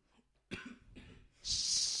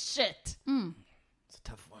 Shit. It's a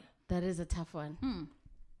tough one. That is a tough one.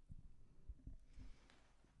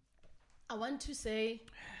 I want to say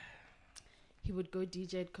he would go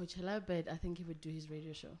DJ at Coachella, but I think he would do his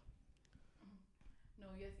radio show. No,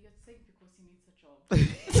 you're saying because he needs a job.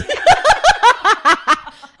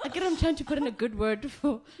 I get I'm trying to put in a good word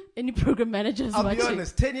for any program managers I'll watching. be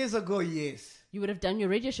honest, 10 years ago, yes. You would have done your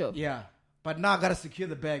radio show. Yeah. But now I gotta secure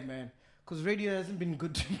the bag, man. Because radio hasn't been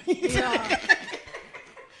good to me. Yeah.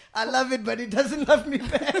 I love it, but it doesn't love me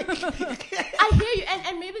back. I hear you.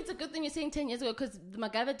 And maybe it's a good thing you're saying 10 years ago, because the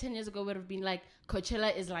MacGyver 10 years ago would have been like,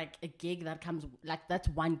 Coachella is like a gig that comes, like that's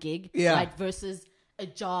one gig. Yeah. Right, versus a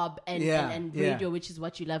job and radio, which is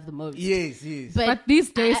what you love the most. Yes. But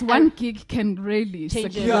these days, one gig can really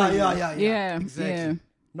Change secure- your Yeah. Yeah, Exactly. yeah.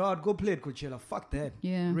 No, I'd go play at Coachella. Fuck that.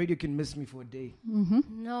 Yeah. Radio can miss me for a day.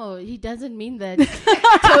 No, he doesn't mean that.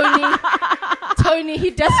 Tony,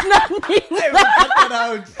 he does not mean that. Cut that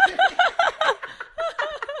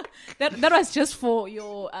out. That was just for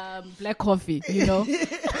your black coffee, you know?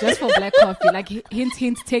 Just for black coffee. Like,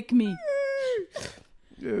 hint, take me.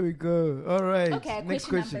 There we go. All right. Okay, Next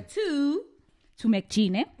question question. number 2 to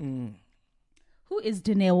MacG. Who is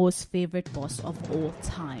Dineo's favorite boss of all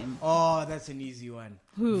time? Oh, that's an easy one.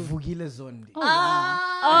 Who? Vugile Zondi.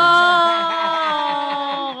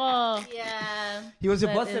 Oh. Yeah. He was a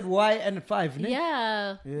That boss is- at Y and 5, ne?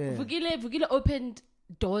 Yeah. Yeah. Vugile opened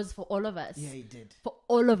doors for all of us. Yeah, he did. For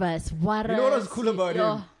all of us. You know what was cool about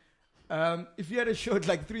Yo. him? If you had a show at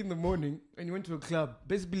like 3 a.m. and you went to a club,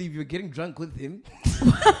 best believe you were getting drunk with him.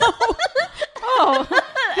 Oh,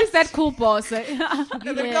 Who's that cool boss? And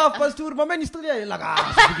the car first tour, my man, you still there? You're like,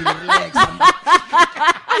 relax.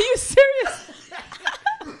 Are you serious?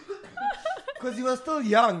 Because he was still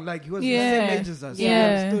young, like he was the same age as us. So he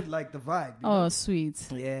understood like the vibe. You know? Oh, sweet.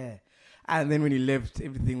 Yeah. And then when he left,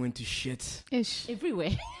 everything went to shit. Ish.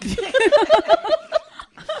 Everywhere.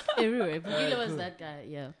 Everywhere. Bugile was that guy,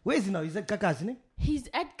 yeah. Where is he now? He's at Kakas, isn't he? He's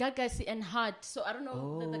at Gagasi and Heart. So I don't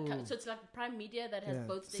know. So it's like Prime Media that has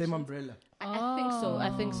both stations. Same umbrella.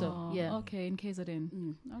 I think so. Yeah. Okay, in case I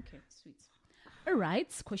didn't. Okay, sweet. All right.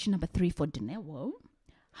 Question number 3 for Dineo.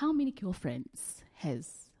 How many girlfriends has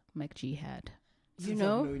MacG had? Since I've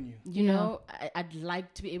known you. I'd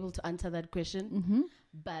like to be able to answer that question,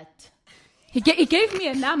 but He gave me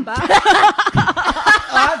a number. Simple.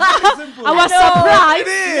 I was surprised.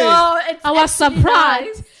 no, it's I was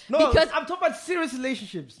surprised. No, because I'm talking about serious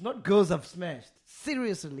relationships, not girls I've smashed.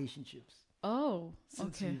 Serious relationships. Oh,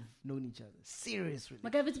 Since we've known each other. Serious relationships. my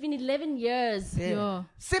God, it's been 11 years. Yeah.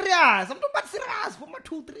 Serious. I'm talking about serious for my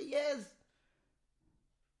 2-3 years.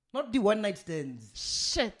 Not the one night stands.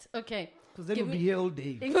 Shit. Okay. Because then we'll be here all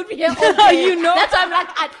day. It would be here all day. You know. That's why I'm like,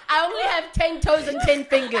 I only have 10 toes and 10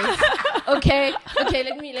 fingers. Okay.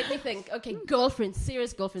 Let me think. Okay, girlfriend,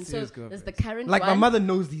 serious girlfriend. Serious So girlfriend. there's the current Like one. my mother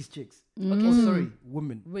knows these chicks. Okay, Oh, so sorry,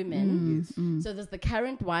 women. women. Yes. So there's the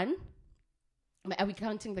current one. Are we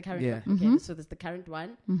counting the current Yeah. one? Okay, so there's the current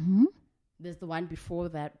one. Mm-hmm. There's the one before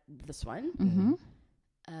that, this one. Mm-hmm.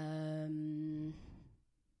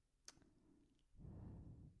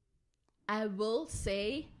 I will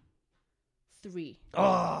say 3.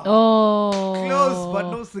 Oh. Close,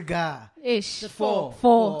 but no cigar. Ish. 4.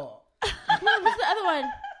 Four. What was the other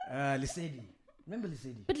one? Lisedi. Remember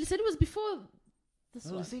Lisedi? But you said it was before this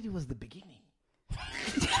No, one. Lisedi was the beginning.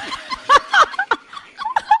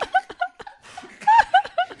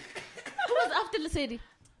 Who was after Lesedi?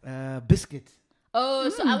 Biscuit. Oh,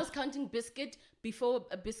 so I was counting Biscuit before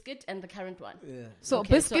a Biscuit and the current one. Yeah. So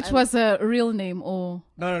Okay, Biscuit so was a real name or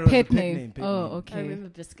No, it was pet a name? pet Oh, name. okay. I remember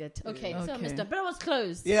Biscuit. Okay, so I Okay. missed out. But I was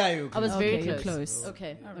close. Yeah, you I was very Okay, you're close. close.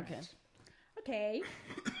 Okay, All okay. right. Okay.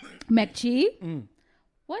 MacG,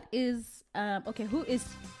 what is who is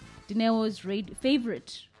Dineo's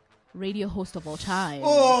favorite radio host of all time?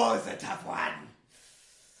 Oh, it's a tough one.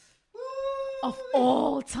 Of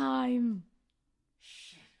all time.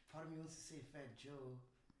 Part of me wants to say Fat Joe.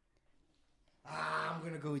 I'm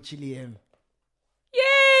going to go with Chili M.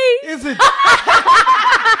 Yay! Is it?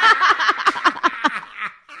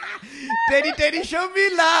 Daddy, show me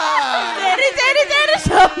love. Daddy,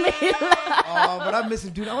 show me. Oh, but I miss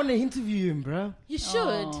him, dude. I want to interview him, bro. You should.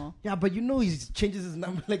 Oh. Yeah, but you know he changes his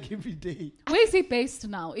number like every day. Where is he based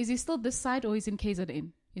now? Is he still this side or is he in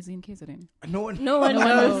KZN? Is he in KZN? No one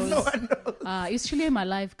knows. No one knows. Is Chile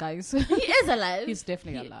alive, guys? He is alive. He's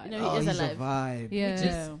definitely alive. No, Oh, he is he's alive. a vibe. Yeah.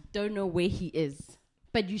 Just don't know where he is.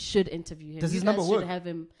 But you should interview him. Does you his guys number should work? have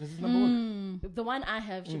him. Does his number work? The one I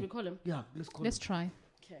have, should we call him? Yeah, let's call Let's him. try.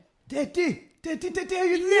 Okay. Daddy, are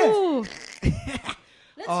you there? Ooh.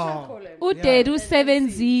 Let's try call him. Udedu seven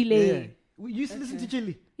zile. Yeah. We used to listen to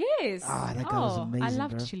Chili. Yes. Ah, that guy was amazing, I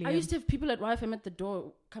love bro. Chile. I used to have people at YFM at the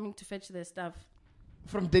door coming to fetch their stuff.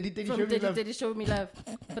 From Daddy, From show me love. Daddy Show Me Love.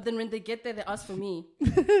 But then when they get there, they ask for me.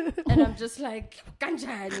 And I'm just like,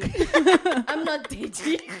 Kanjani. I'm not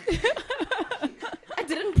Daddy. I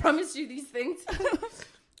didn't promise you these things.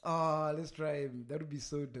 Oh, let's try him. That would be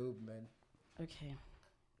so dope, man. Okay.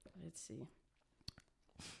 Let's see.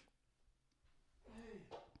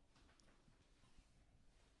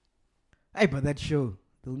 Hey, but that show,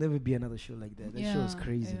 there'll never be another show like that. That show is Yeah,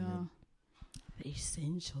 crazy, yeah. man. The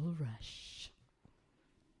Essential Rush.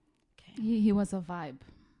 Okay. He was a vibe.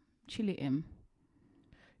 Chile M.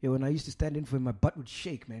 Yeah, when I used to stand in for him, my butt would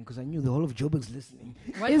shake, man, because I knew the whole of Joburg's listening.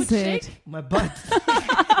 What Is would it? shake? My butt.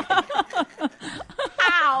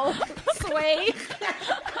 Ow! Sway.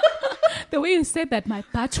 The way you said that, my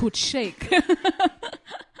butt would shake. Okay,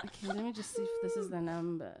 let me just see if this is the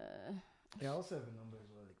number. Yeah, I also have a number as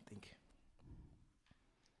well, I think.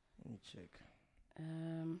 Let me check.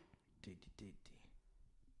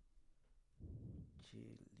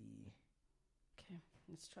 Chili. Okay,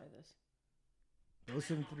 let's try this.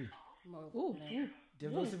 073. Ooh, Do you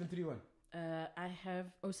have 0731? I have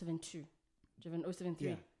 072. Do you have an 073?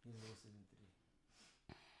 Yeah. He's 073.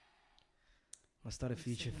 I'll start a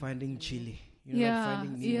feature, Finding Chili. You know, like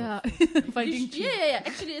Finding Nemo. yeah. Finding Chile. Yeah.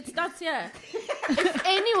 Actually, it starts here. If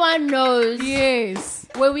anyone knows Yes.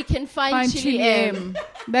 where we can find Chili M,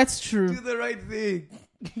 That's true. Do the right thing.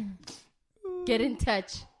 get in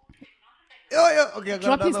touch. Oh, yeah. Okay, I got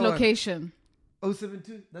Drop his another one. location.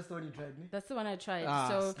 072? That's the one you tried, me? That's the one I tried.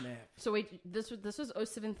 Snap. So wait, this was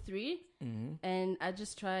 073, and I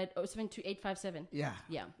just tried 072857. Yeah.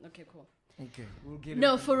 Yeah. Okay. Cool. Okay, we'll get it.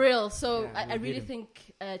 No, for real. So Yeah, I really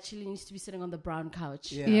think Chile needs to be sitting on the brown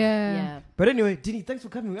couch. Yeah. But anyway, Dini, thanks for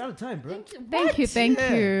coming. We're out of time, bro. Thank you.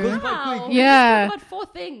 Goes by Wow. quick. Yeah. About 4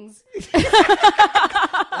 things.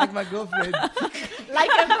 Like my girlfriend. Like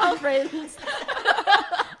your girlfriends.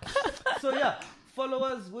 So yeah, follow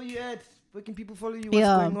us. Where you at? Where can people follow you? What's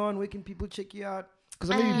going on? Where can people check you out? Because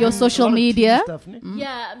I know your social media stuff, ne?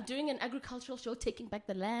 Yeah, I'm doing an agricultural show, Taking Back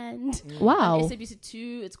the Land. Wow. On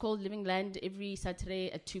SABC2. It's called Living Land every Saturday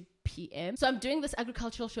at 2 p.m. So I'm doing this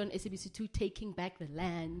agricultural show on SABC2, Taking Back the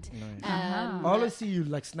Land. Nice. I always see you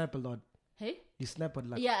like snap a lot. Hey? You snap a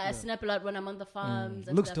lot. Yeah, I snap a lot when I'm on the farms.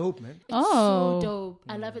 And Looks stuff. dope, man. It's so dope.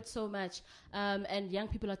 I love it so much. And young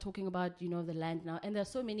people are talking about, the land now. And there are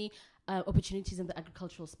so many opportunities in the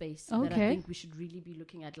agricultural space that I think we should really be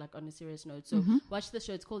looking at, like on a serious note. So watch the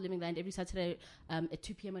show. It's called Living Land every Saturday at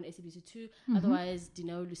 2 p.m. on SABC2. Otherwise,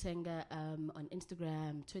 Dineo Lusenga on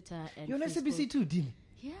Instagram, Twitter, and You're on Facebook. SABC too, Dini.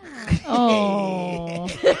 Yeah. Oh.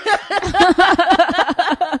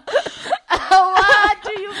 What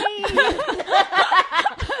do you mean?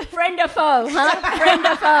 Friend or foe, huh? Friend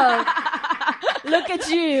or foe. Look at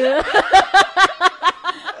you.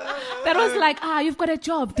 That was like, you've got a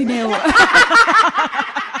job, Dineo.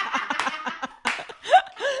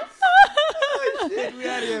 Shit, we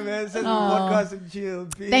out here, man. Send the podcast and chill.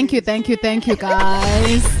 Peace. Thank you,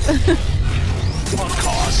 guys.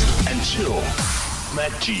 Podcast and chill.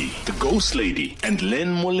 MacG, the Ghost Lady, and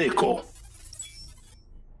Len Moleko.